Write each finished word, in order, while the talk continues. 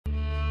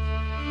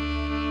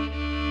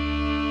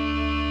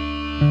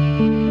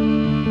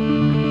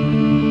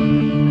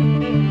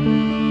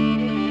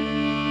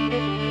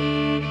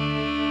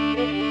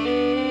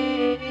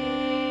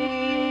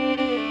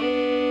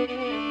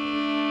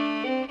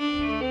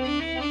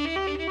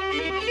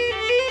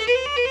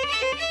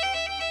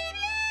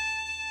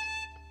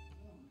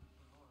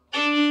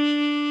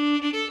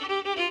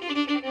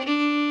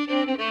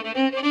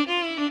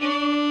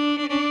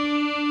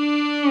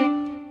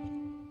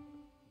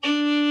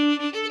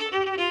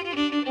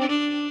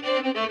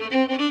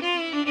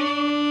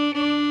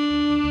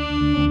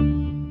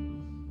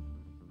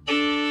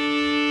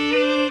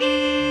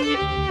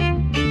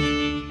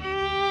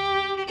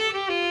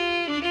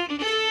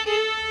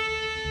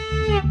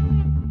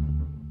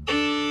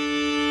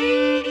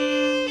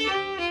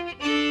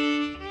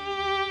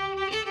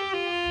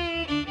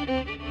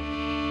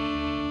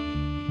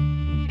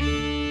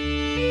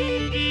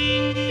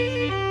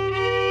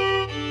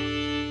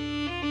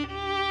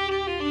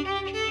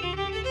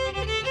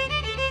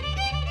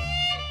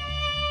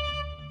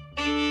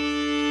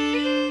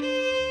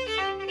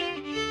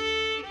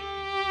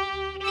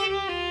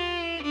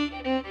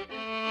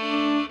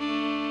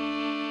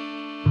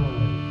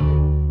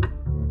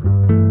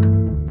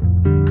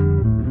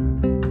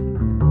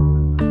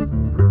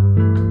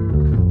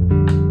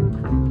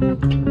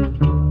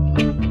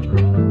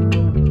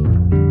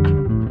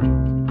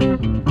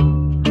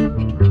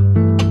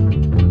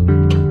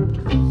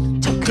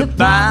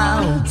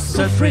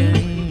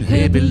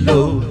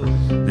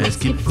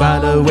let's keep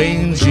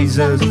following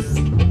Jesus.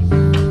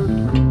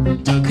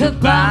 Talk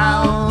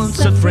about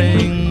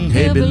suffering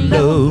here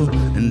below,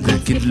 and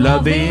let's keep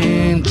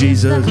loving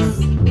Jesus.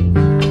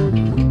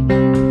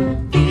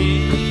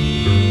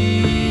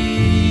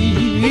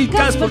 The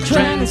gospel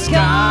train is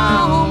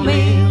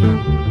coming,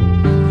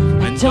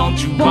 and don't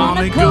you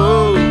wanna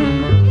go?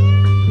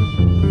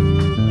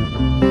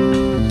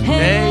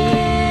 Hey,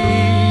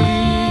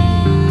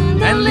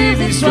 and leave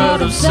this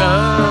world of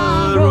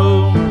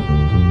sorrow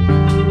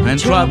and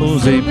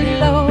troubles here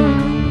below.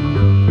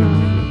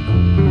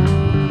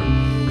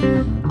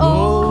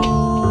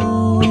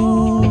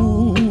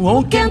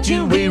 Oh, can't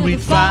you hear it,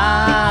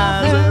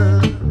 Father?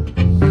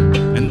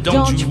 And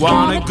don't you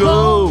wanna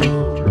go?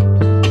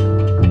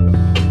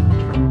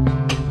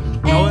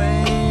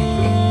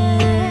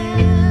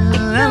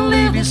 And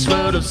leave this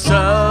world of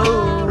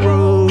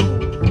sorrow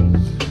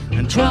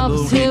and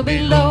troubles here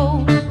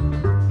below.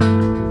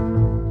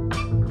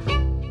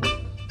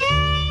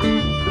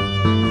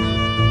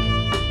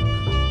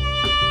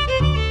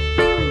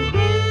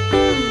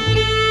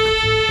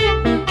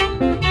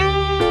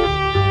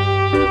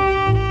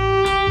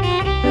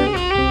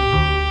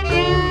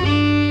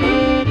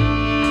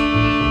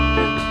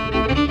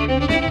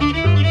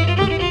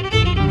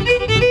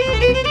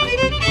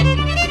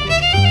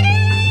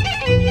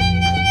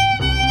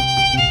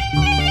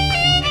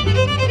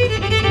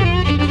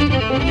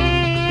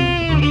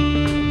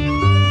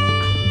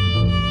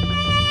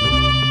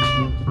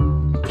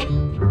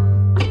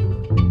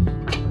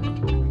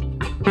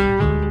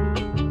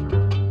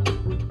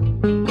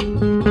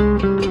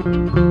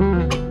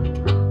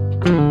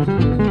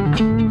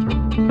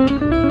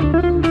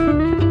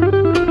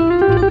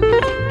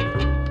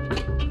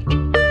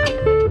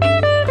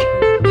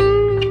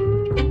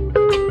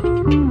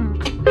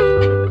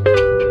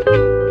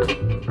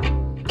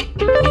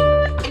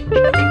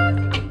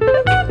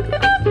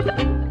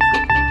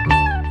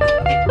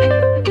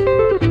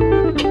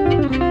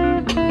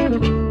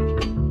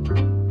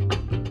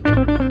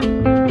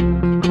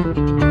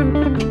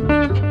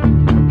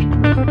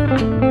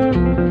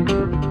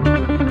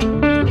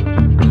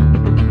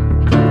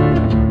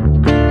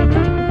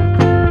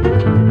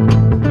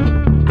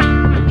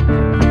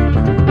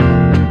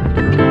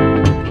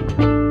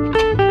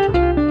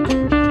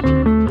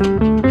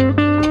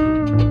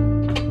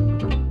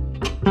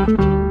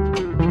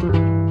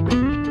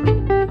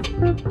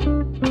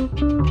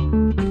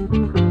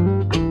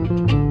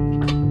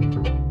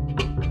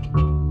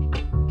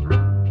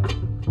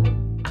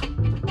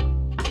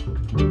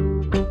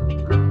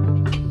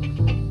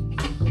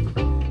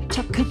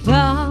 Talk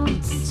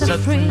about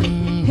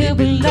suffering here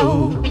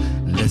below,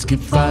 let's keep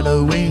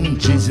following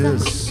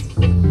Jesus.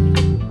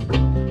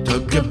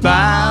 Talk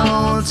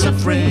about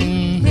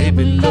suffering here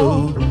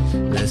below,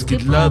 let's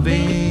keep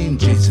loving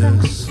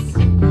Jesus.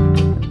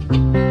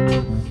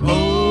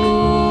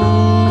 Oh,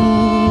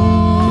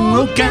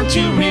 can't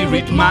you hear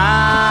it,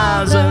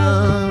 Mother?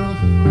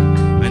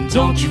 And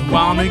don't you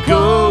wanna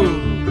go?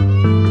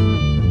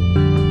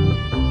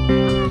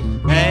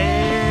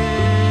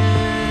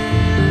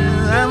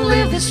 And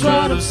leave this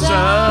world of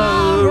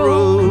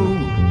sorrow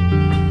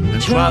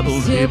and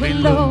troubles here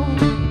below.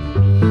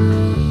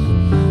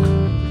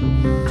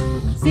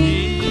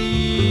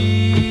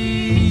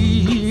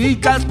 The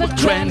gospel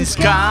train is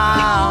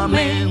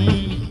coming,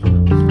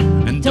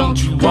 and don't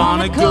you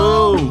wanna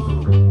go?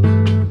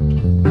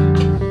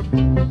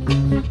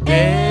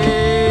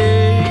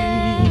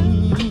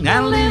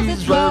 And leave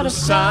this world of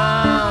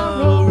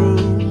sorrow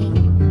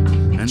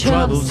and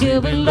troubles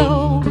here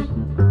below.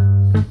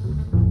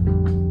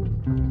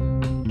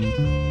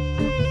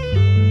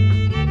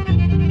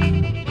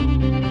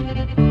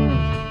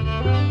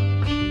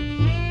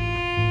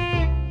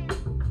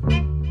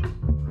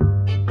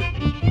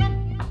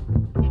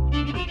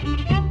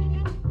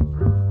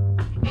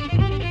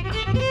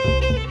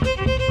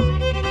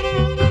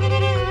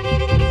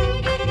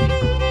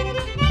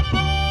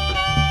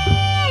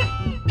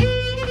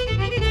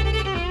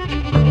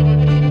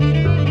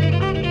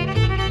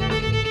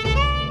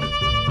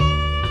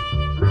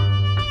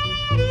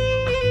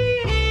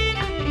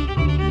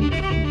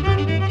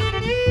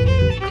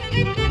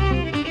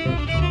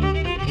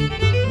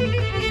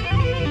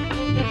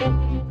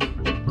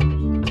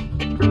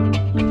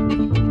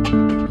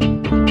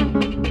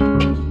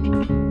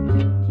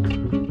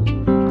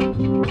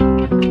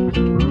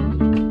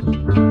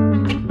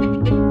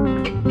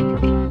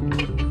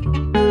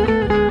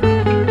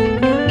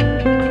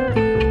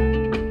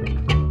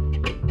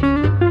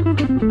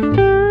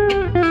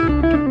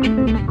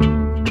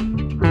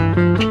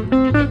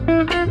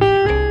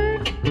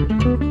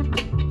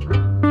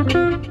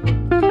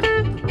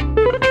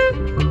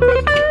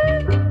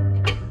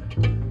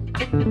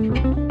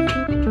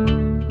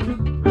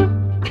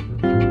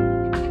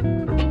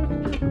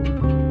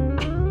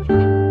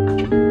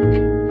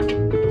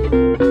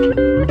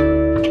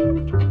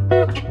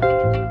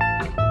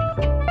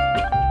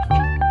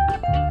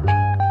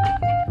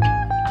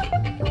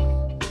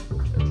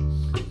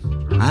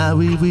 Are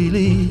we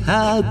really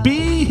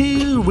happy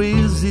here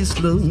with this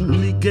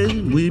lonely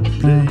game we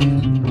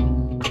play?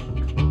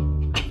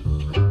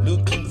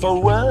 for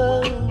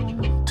words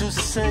to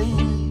say.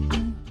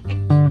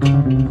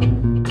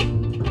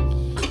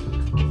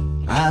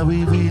 Are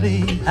we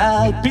really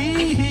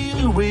happy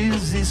here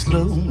with this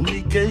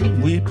lonely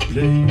game we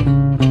play?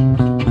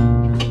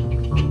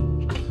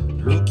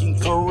 Looking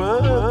for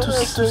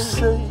words to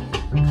say.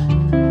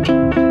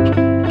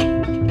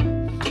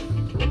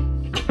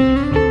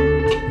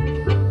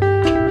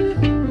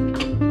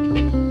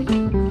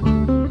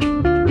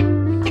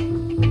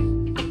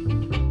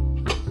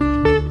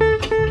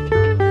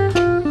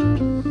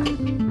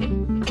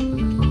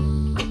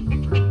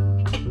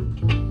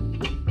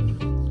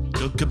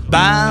 Talk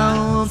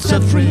about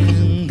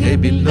suffering here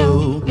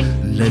below.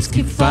 Let's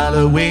keep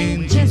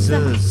following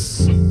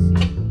Jesus.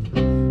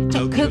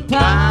 Talk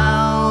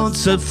about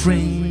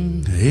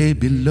suffering here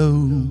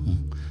below,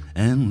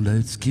 and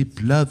let's keep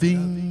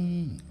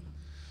loving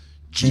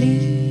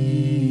Jesus.